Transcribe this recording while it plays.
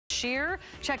sheer.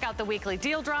 Check out the weekly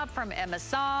deal drop from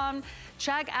Amazon.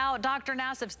 Check out Dr.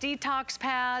 Nassif's detox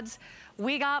pads.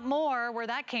 We got more where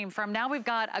that came from. Now we've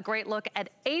got a great look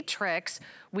at Aetrex.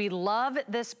 We love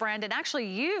this brand, and actually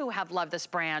you have loved this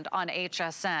brand on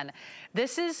HSN.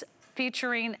 This is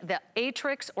featuring the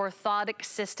Aetrex orthotic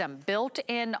system,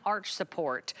 built-in arch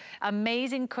support,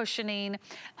 amazing cushioning,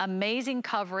 amazing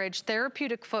coverage,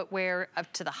 therapeutic footwear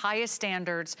up to the highest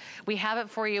standards. We have it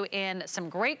for you in some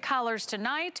great colors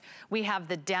tonight. We have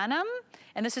the denim,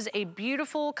 and this is a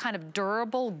beautiful kind of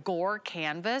durable gore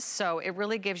canvas, so it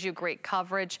really gives you great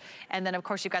coverage. And then of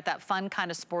course you've got that fun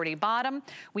kind of sporty bottom.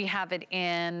 We have it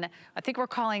in, I think we're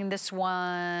calling this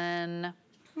one,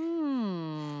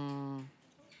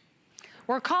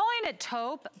 we're calling it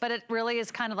taupe, but it really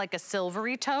is kind of like a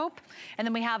silvery taupe. And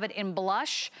then we have it in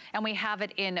blush, and we have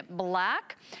it in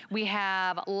black. We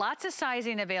have lots of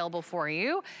sizing available for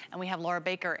you. And we have Laura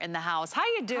Baker in the house. How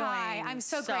you doing? Hi, I'm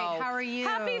so great. How are you?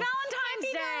 Happy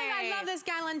Valentine's Day. I love this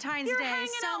Valentine's You're Day. hanging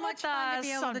So out much with fun to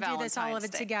be us able to do this, all of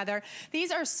it together.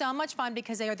 These are so much fun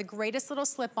because they are the greatest little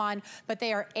slip-on, but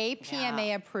they are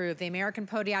APMA approved, the American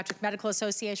Podiatric Medical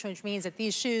Association, which means that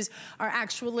these shoes are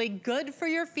actually good for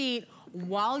your feet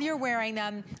while you're wearing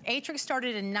them. Aetrex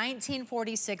started in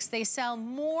 1946. They sell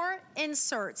more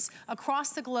inserts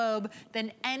across the globe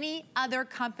than any other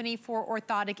company for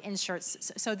orthotic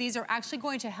inserts. So these are actually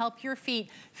going to help your feet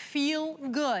feel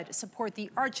good, support the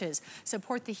arches,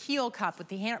 support the heel cup with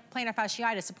the plantar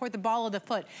fasciitis, support the ball of the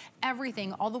foot,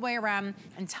 everything all the way around,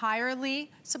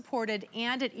 entirely supported,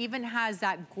 and it even has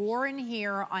that gore in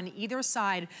here on either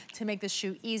side to make the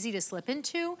shoe easy to slip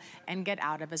into and get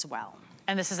out of as well.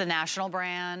 And this is a national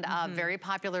brand, very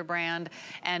popular brand.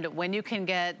 And when you can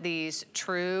get these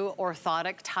true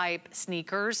orthotic type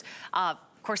sneakers,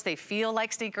 of course, they feel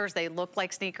like sneakers, they look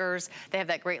like sneakers, they have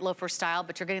that great loafer style,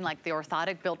 but you're getting like the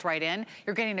orthotic built right in,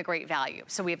 you're getting a great value.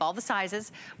 So we have all the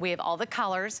sizes, we have all the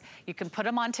colors, you can put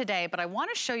them on today, but I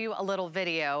wanna show you a little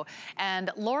video, and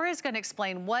Laura is gonna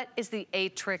explain what is the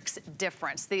Aetrex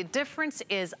difference. The difference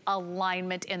is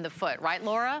alignment in the foot, right,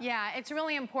 Laura? Yeah, it's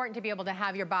really important to be able to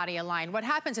have your body aligned. What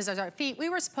happens is, as our feet, we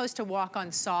were supposed to walk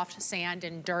on soft sand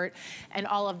and dirt and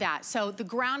all of that. So the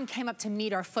ground came up to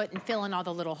meet our foot and fill in all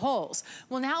the little holes.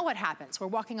 Well, now what happens? We're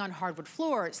walking on hardwood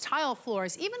floors, tile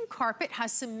floors, even carpet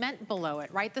has cement below it,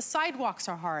 right? The sidewalks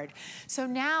are hard. So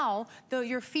now, though,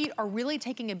 your feet are really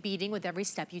taking a beating with every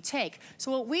step you take.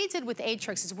 So what we did with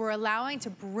Aetrex is we're allowing to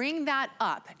bring that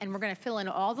up, and we're gonna fill in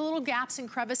all the little gaps and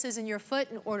crevices in your foot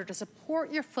in order to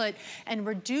support your foot and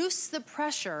reduce the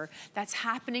pressure that's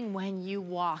happening when you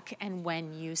walk and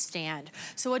when you stand.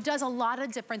 So it does a lot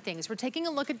of different things. We're taking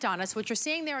a look at Donna. So what you're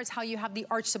seeing there is how you have the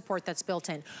arch support that's built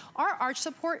in. Our arch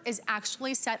support is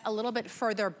actually set a little bit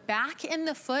further back in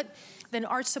the foot than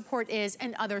arch support is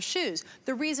in other shoes.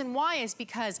 The reason why is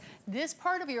because this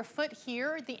part of your foot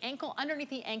here, the ankle, underneath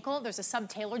the ankle, there's a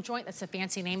subtalar joint, that's a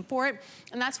fancy name for it,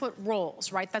 and that's what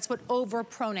rolls, right? That's what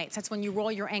overpronates. That's when you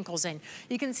roll your ankles in.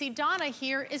 You can see Donna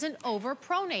here is an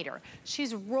overpronator.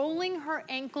 She's rolling her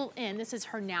ankle in. This is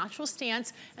her natural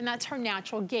stance, and that's her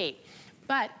natural gait.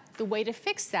 But the way to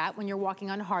fix that when you're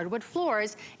walking on hardwood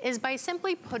floors is by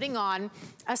simply putting on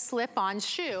a slip-on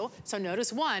shoe. So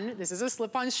notice one, this is a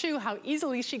slip-on shoe, how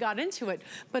easily she got into it.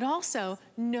 But also,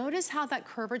 notice how that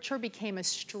curvature became a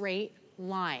straight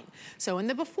line. So in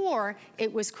the before,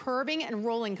 it was curving and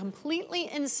rolling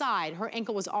completely inside. Her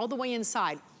ankle was all the way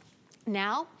inside.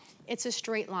 Now, it's a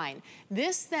straight line.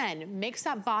 This then makes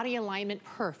that body alignment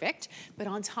perfect, but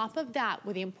on top of that,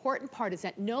 well, the important part is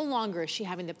that no longer is she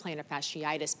having the plantar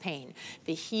fasciitis pain,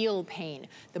 the heel pain,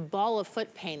 the ball of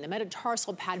foot pain, the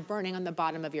metatarsal pad burning on the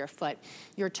bottom of your foot.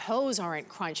 Your toes aren't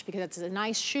crunched because it's a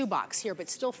nice shoe box here, but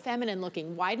still feminine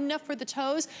looking. Wide enough for the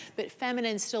toes, but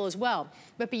feminine still as well.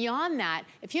 But beyond that,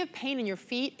 if you have pain in your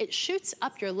feet, it shoots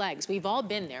up your legs. We've all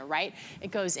been there, right?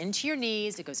 It goes into your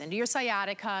knees, it goes into your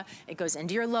sciatica, it goes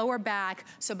into your lower back.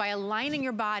 So by aligning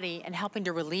your body and helping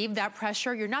to relieve that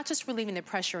pressure, you're not just relieving the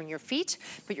pressure in your feet,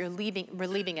 but you're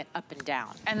relieving it up and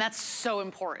down. And that's so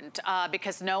important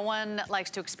because no one likes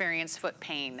to experience foot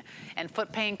pain. And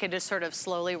foot pain can just sort of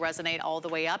slowly resonate all the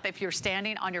way up. If you're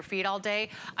standing on your feet all day,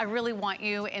 I really want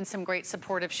you in some great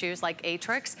supportive shoes like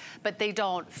Aetrex, but they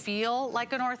don't feel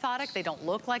like an orthotic, they don't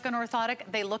look like an orthotic,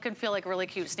 they look and feel like really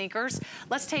cute sneakers.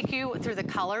 Let's take you through the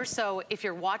colors. So if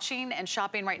you're watching and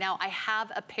shopping right now, I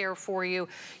have a pair pair for you.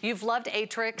 You've loved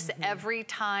Aetrex every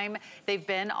time they've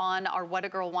been on our What a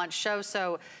Girl Wants show.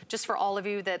 So just for all of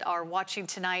you that are watching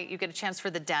tonight, you get a chance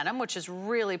for the denim, which is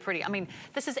really pretty. I mean,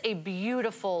 this is a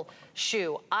beautiful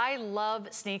shoe. I love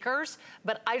sneakers,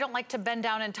 but I don't like to bend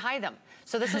down and tie them.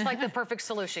 So this is like the perfect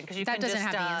solution because you can just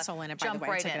have the insole in it, by the way.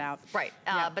 right Check in. it out. Right,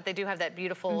 but they do have that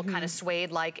beautiful kind of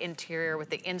suede-like interior with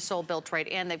the insole built right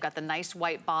in. They've got the nice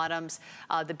white bottoms,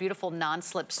 the beautiful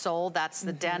non-slip sole. That's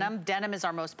the denim. Denim is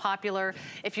our most popular.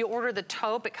 If you order the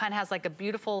taupe, it kind of has like a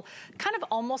beautiful, kind of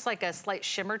almost like a slight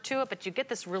shimmer to it, but you get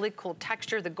this really cool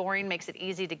texture. The goring makes it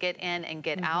easy to get in and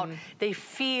get out. They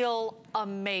feel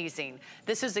amazing.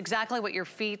 This is exactly what your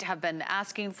feet have been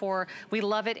asking for. We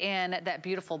love it in that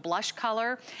beautiful blush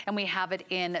color, and we have it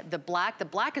in the black. The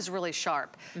black is really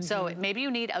sharp. So maybe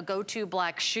you need a go-to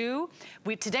black shoe.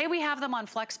 Today we have them on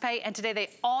FlexPay, and today they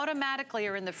automatically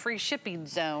are in the free shipping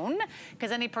zone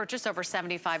because any purchase over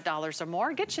 $75 or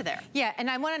more gets you there. Yeah, and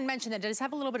I want to mention that it does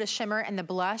have a little bit of shimmer, and the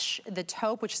blush, the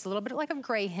taupe, which is a little bit like a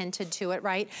gray hinted to it,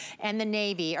 right? And the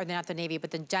navy, or not the navy,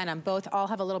 but the denim, both all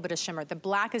have a little bit of shimmer. The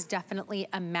black is definitely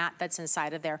a matte that's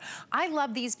inside of there. I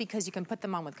love these because you can put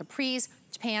them on with capris,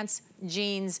 pants,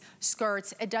 jeans,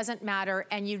 skirts, it doesn't matter,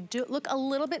 and you do look a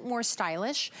little bit more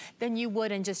stylish than you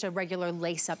would in just a regular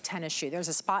lace-up tennis shoe. There's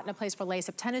a spot and a place for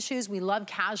lace-up tennis shoes. We love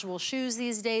casual shoes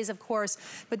these days, of course,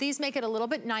 but these make it a little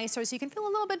bit nicer so you can feel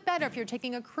a little bit better if you're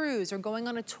taking a cruise or going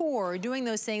on a tour or doing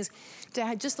those things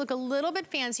to just look a little bit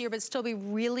fancier but still be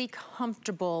really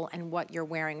comfortable in what you're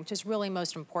wearing, which is really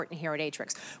most important here at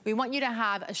Aetrex. We want you to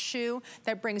have a shoe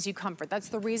that brings you comfort. That's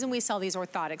the reason we sell these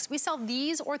orthotics. We sell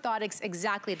these orthotics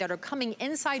exactly that are coming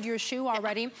inside your shoe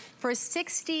already for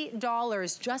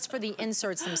 $60 just for the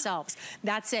inserts themselves.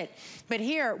 That's it. But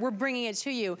here, we're bringing it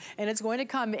to you, and it's going to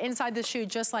come inside the shoe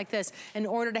just like this in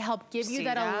order to help give you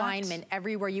that alignment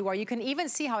everywhere you are. You can even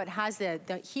see how it has the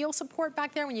heel support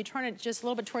back there when you turn it just a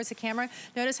little bit towards the camera.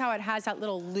 Notice how it has that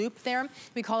little loop there.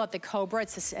 We call it the cobra.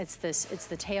 It's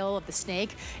the tail of the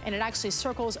snake, and it actually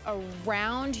circles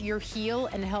around your heel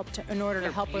and in order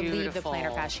to help relieve the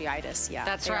plantar fasciitis. Yeah,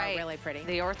 that's right. Really pretty.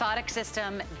 The orthotic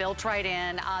system built right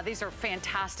in. These are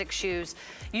fantastic shoes.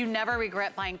 You never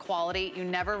regret buying quality. You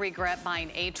never regret buying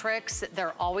Aetrex.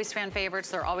 They're always fan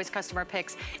favorites. They're always customer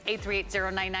picks.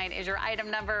 838099 is your item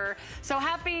number. So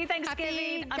happy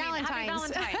Thanksgiving. Happy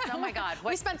Valentine's. Oh my God.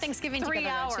 We spent Thanksgiving together 3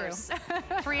 hours.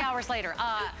 3 hours later.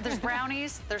 There's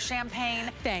brownies. There's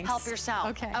champagne. Thanks. Help yourself.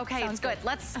 Okay. Okay, it's good.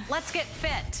 Let's get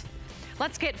fit.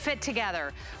 Let's get fit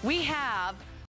together. We have